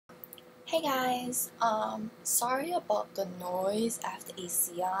Hey guys, sorry about the noise I have the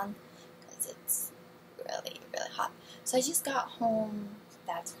AC on because it's really hot. So I just got home,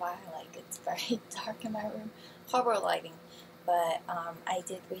 that's why it's very dark in my room. Horrible lighting. But I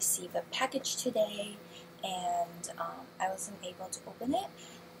did receive a package today and I wasn't able to open it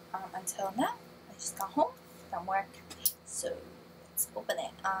until now. I just got home from work, so let's open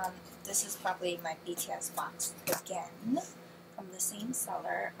it. This is probably my BTS box again from the same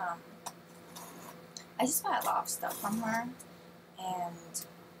seller. I just buy a lot of stuff from her, and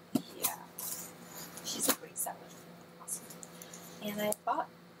yeah, she's a great seller. Awesome. And I bought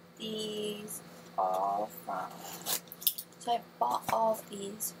these all from, so I bought all of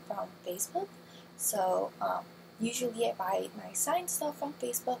these from Facebook. So usually I buy my signed stuff from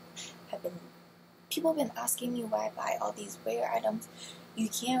Facebook. People have been asking me why I buy all these rare items. You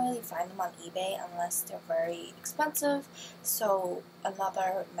can't really find them on eBay unless they're very expensive. So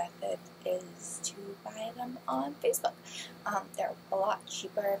another method is to buy them on Facebook. They're a lot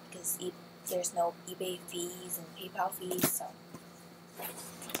cheaper because there's no eBay fees and PayPal fees. So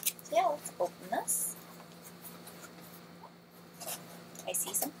yeah, let's open this. I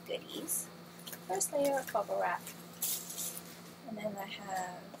see some goodies. First layer of bubble wrap, and then I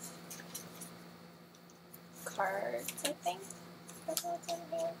have cards, I think. That's what's in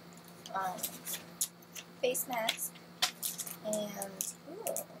here. Face mask and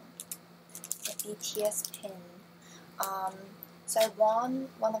a BTS pin. So I won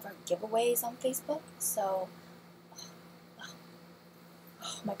one of her giveaways on Facebook. So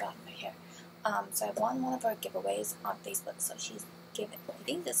oh my god, my hair. So I won one of her giveaways on Facebook. So she's given. I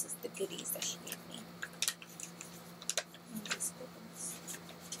think this is the goodies that she gave me.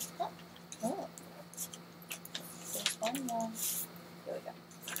 Oh. There's one more. Here we go.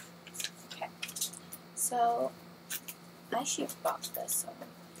 Okay. So I should bought this, so I'll put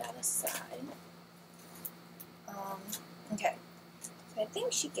that aside. Okay. So I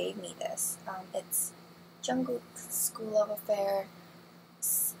think she gave me this. It's Jungkook's School of Affair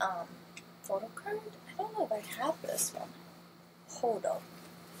Photocard. I don't know if I have this one. Hold up.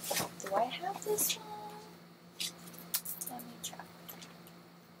 Do I have this one? Let me check.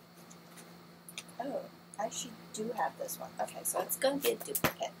 Oh, I actually do have this one. Okay, so it's going to be a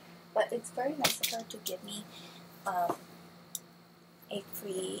duplicate. But it's very nice of her to give me a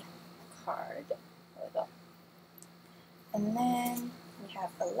free card. There we go. And then we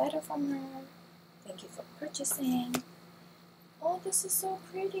have a letter from her. Thank you for purchasing. Oh, this is so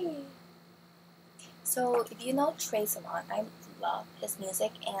pretty. So if you know Sivan, I love his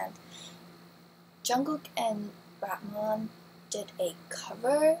music, and Jungkook and Ratman did a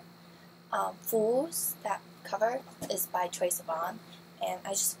cover. Fools, that cover is by Sivan, and I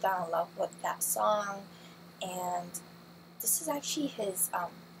just fell in love with that song. And this is actually his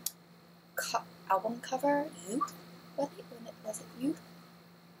album cover, Youth. Was it Youth?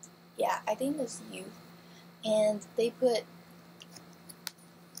 Yeah, I think it was Youth. And they put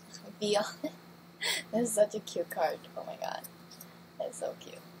Beyond. This is such a cute card. Oh my god, that's so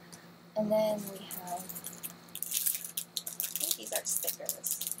cute. And then we have, I think these are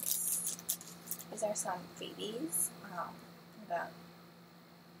stickers. These are some freebies. We got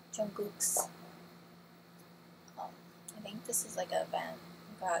Jungkook's. I think this is like an event.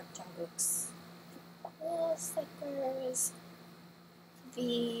 We got Jungkook's stickers.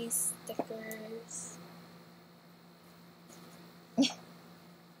 These stickers.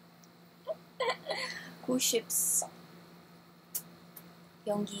 Who ships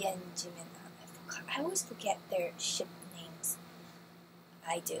Yoongi and Jimin? I always forget their ship names.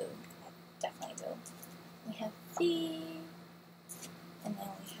 I do. I definitely do. We have V, and then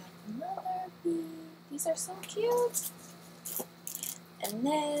we have another V. These are so cute. And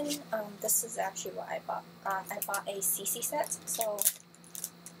then this is actually what I bought. I bought a CeCi set, so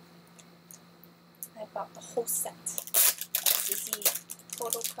I bought the whole set. CeCi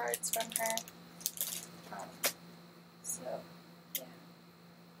photo cards from her. So yeah.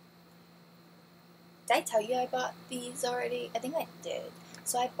 Did I tell you I bought these already? I think I did.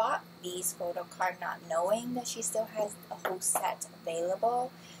 So I bought these photo card not knowing that she still has a whole set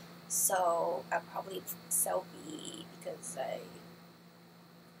available. So I'll probably sell B because I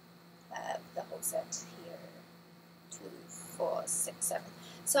have the whole set here. 2, 4, 6, 7.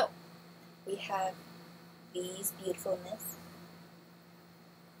 So we have these beautifulness.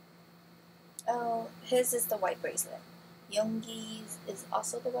 Oh, his is the white bracelet. Yoongi's is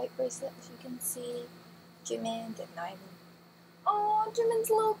also the white bracelet, as you can see. Jimin did not even. Oh, Jimin's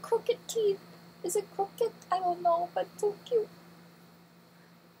little crooked teeth. Is it crooked? I don't know, but so cute.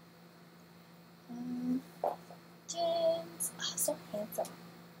 Jin's so handsome.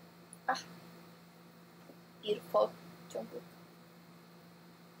 Ah, beautiful Jungkook.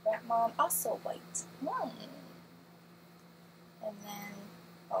 Rat Mom also white. And then,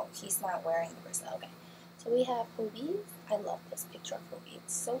 oh, he's not wearing the bracelet. Okay. So we have Hobie. I love this picture of Hobie.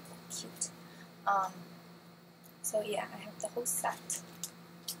 It's so cute. So yeah, I have the whole set.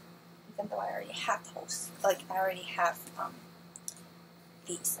 Even though I already have the whole, I already have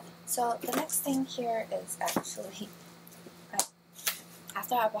these. So the next thing here is actually,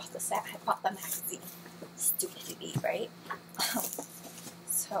 after I bought the set, I bought the magazine. Stupidity, right?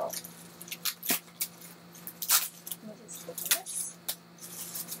 So let me just look at this.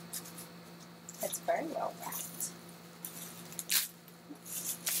 It's very well wrapped.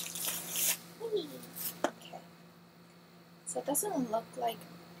 Okay. So it doesn't look like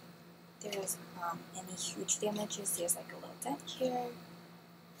there's any huge damages. There's like a little dent here,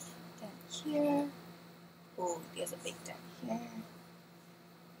 dent here. Oh, there's a big dent here.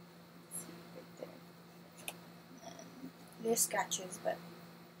 Let's see, right there. And there's scratches, but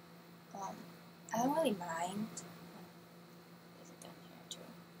I don't really mind. There's a dent here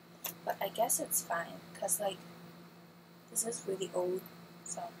too. But I guess it's fine, because like, this is really old,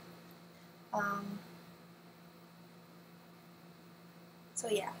 so. So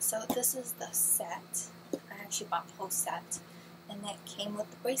yeah, so this is the set. I actually bought the whole set, and it came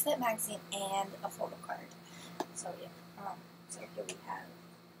with the bracelet, magazine, and a photo card. So yeah, so here we have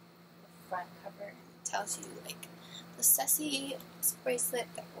the front cover. It tells you like the CeCi bracelet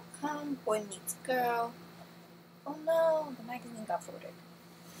that will come. Boy meets girl. Oh no, the magazine got folded.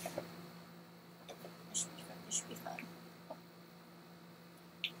 It should be fun. It should be fun.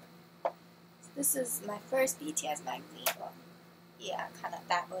 So this is my first BTS magazine. Well, yeah, kind of.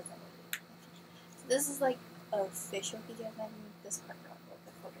 That wasn't really. So this is like official BTS magazine. This part got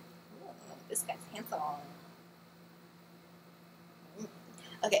folded. Ooh, this guy's handsome.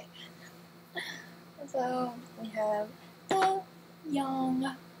 Okay. So we have the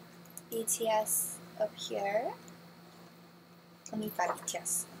young BTS up here. Only 5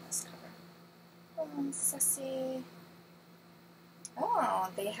 BTS on this cover. CeCi. Oh,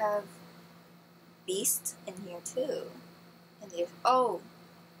 they have Beast in here too. And there's, oh,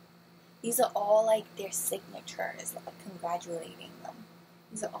 these are all like their signatures, like congratulating them.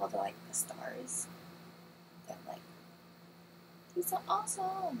 These are all the like the stars. That like, these are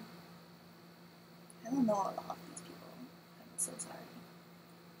awesome. I don't know a lot of these people. I'm so sorry.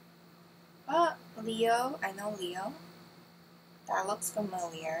 Leo. I know Leo. That looks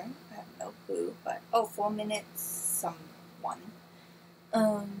familiar. I have no clue, but oh, 4 minutes someone. I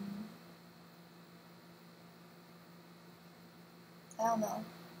don't know.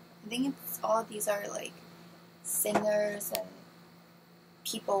 I think it's all these are like singers and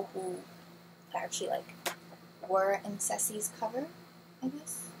people who actually like were in CeCi's cover, I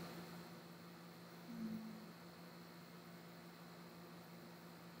guess.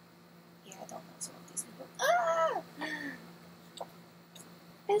 Yeah, I don't know some of these people. Ah!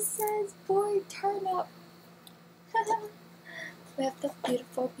 It says boy turn up. We have the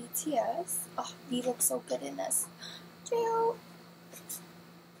beautiful BTS. Oh, we look so good in this. Cute.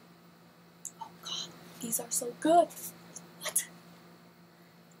 Oh god, these are so good. What?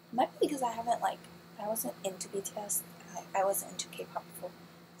 Might be because I wasn't into BTS. I wasn't into K-pop before,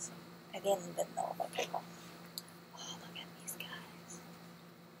 so I didn't even know about K-pop. Oh, look at these guys.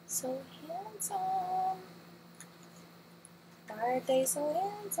 So handsome. Why are they so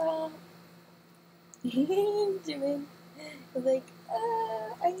handsome? Jimin was like,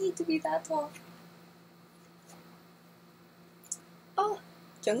 I need to be that tall. Oh,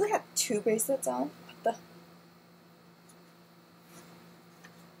 Jungkook had 2 bracelets on. What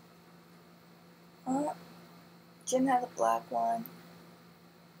the? Jim had a black one.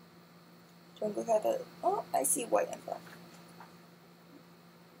 Jungkook had a, oh, I see white and black.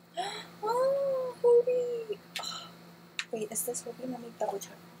 Oh, Hobie. Oh, wait, is this Hobie? Let me double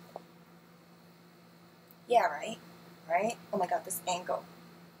check. Yeah, right? Right? Oh my god, this angle.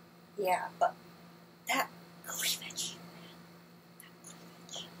 Yeah, but that cleavage.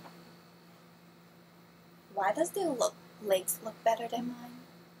 Why does their legs look better than mine?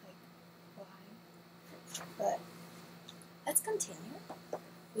 Like, why? But let's continue.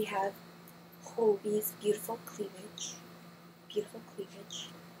 We have Hobie's beautiful cleavage. Beautiful cleavage.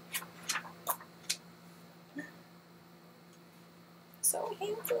 So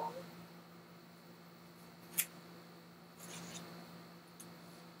handsome.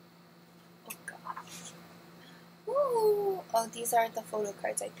 Oh gosh. Ooh. Oh, these are the photo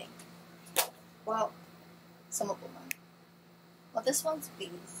cards, I think. Well, some of them are. Well, this one's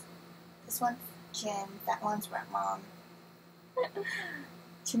Bees. This one's Jim. That one's Rat Mom.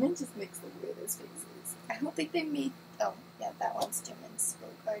 Jimin just makes the weirdest faces. I don't think they made. Oh, yeah, that one's Jimin's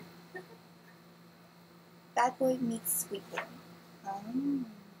Photocard. Bad Boy meets Sweet Boy.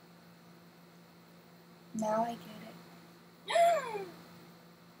 Now I get it.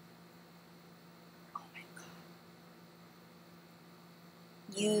 Oh my god.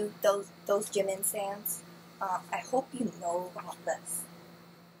 You, those Jimin fans, I hope you know about this.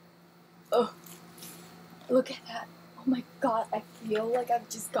 Oh, look at that. Oh my god, I feel like I've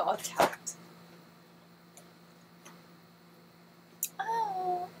just got attacked.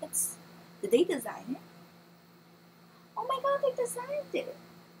 Oh, it's... Did they design it? Oh my god, they designed it.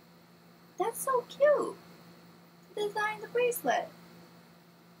 That's so cute. They designed the bracelet.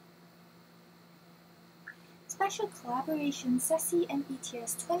 Special collaboration, CeCi and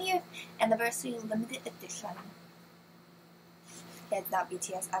BTS 20th anniversary limited edition. Yeah, it's not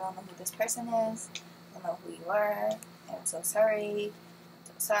BTS. I don't know who this person is. I don't know who you are. I'm so sorry. I'm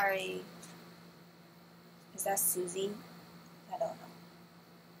so sorry. Is that Suzy? I don't know.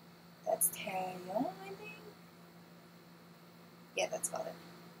 That's Taeyeon, I think. Yeah, that's about it.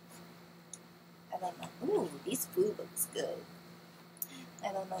 I don't know. Ooh, this food looks good.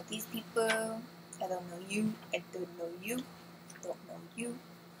 I don't know these people. I don't know you. I don't know you. Don't know you.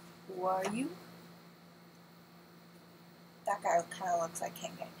 Who are you? That guy kind of looks like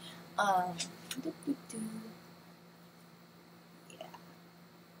Kenge. Yeah.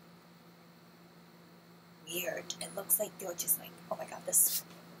 Weird. It looks like they're just like, oh my god, this.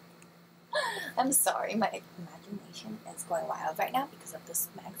 I'm sorry, my imagination is going wild right now because of this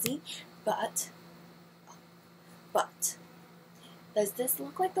magazine, but does this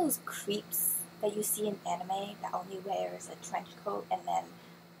look like those creeps that you see in anime that only wears a trench coat and then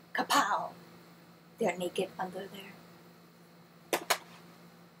kapow, they're naked under there?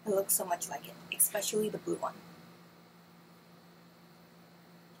 It looks so much like it, especially the blue one.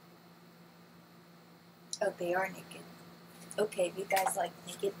 Oh, they are naked. Okay, if you guys like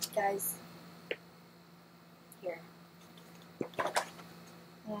naked guys, here.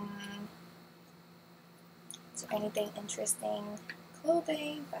 Is there anything interesting?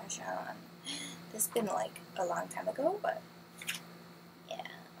 Clothing, fashion. This has been like a long time ago, but yeah.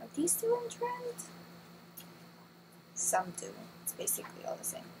 Are these still in trend? Some do. It's basically all the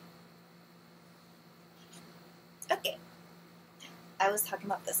same. Okay. I was talking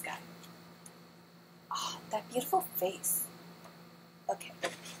about this guy. Oh, that beautiful face. Okay.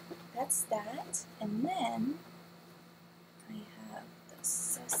 That's that. And then I have the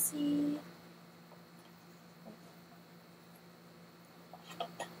CeCi.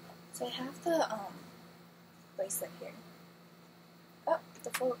 So I have the bracelet here. Oh, the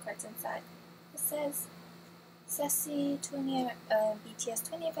Photocard's inside. It says CeCi BTS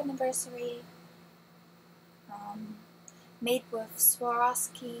 20th anniversary. Made with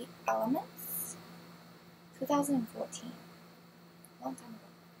Swarovski elements. 2014. Long time ago.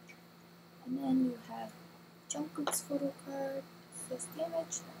 And then you have Jungkook's Photocard. This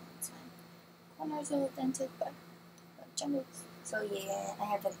damage. It's fine. Corners are dented, but Jungkook's. So yeah, I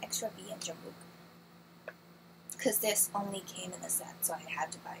have an extra B in Jungkook. Because this only came in a set, so I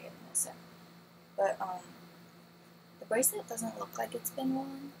had to buy it in a set. But the bracelet doesn't look like it's been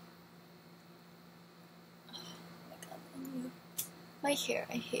worn. Oh my god, my hair,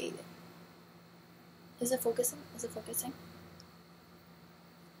 I hate it. Is it focusing? Is it focusing?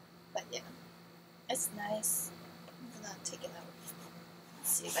 But yeah, it's nice. I'm gonna take it out.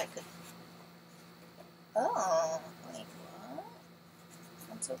 Let's see if I could. Oh, wait, what?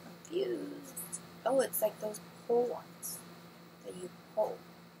 I'm so confused. Oh, it's like those pull ones that you pull.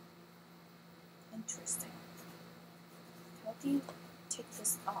 Interesting. How do you take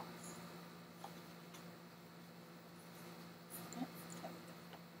this off? Oh, there we go.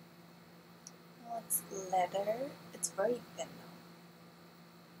 Well, it's leather. It's very thin though.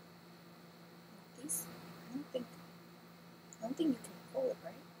 These, I don't think you can pull it,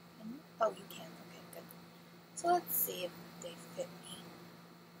 right? Can you? Oh, you can. Okay, good. So let's see if they fit me.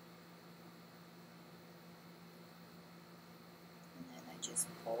 And then I just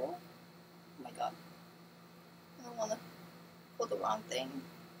pull. Oh my god. I don't want to pull the wrong thing.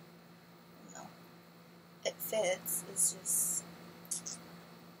 No. It fits. It's just...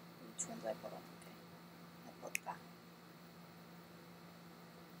 Which one do I pull? Okay. I pulled that.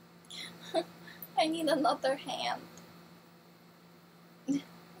 I need another hand.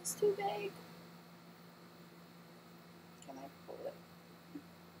 It's too big. Can I pull it?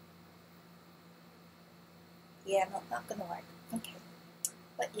 Yeah, no, not gonna work. Okay.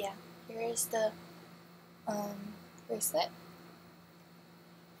 But yeah, here is the bracelet.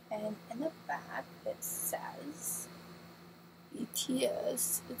 And in the back it says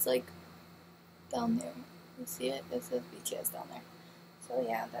BTS. It's like down there. You see it? It says BTS down there. So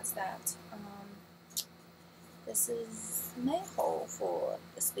yeah, that's that. This is my haul for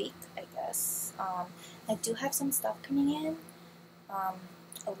this week, I guess. I do have some stuff coming in.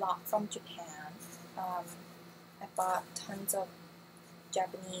 A lot from Japan. I bought tons of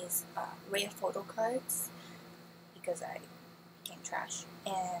Japanese rare photo cards because I became trash,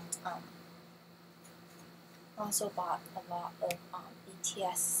 and also bought a lot of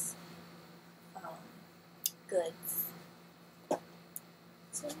BTS goods.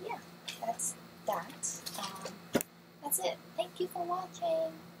 So yeah, that's that. That's it. Thank you for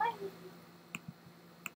watching. Bye.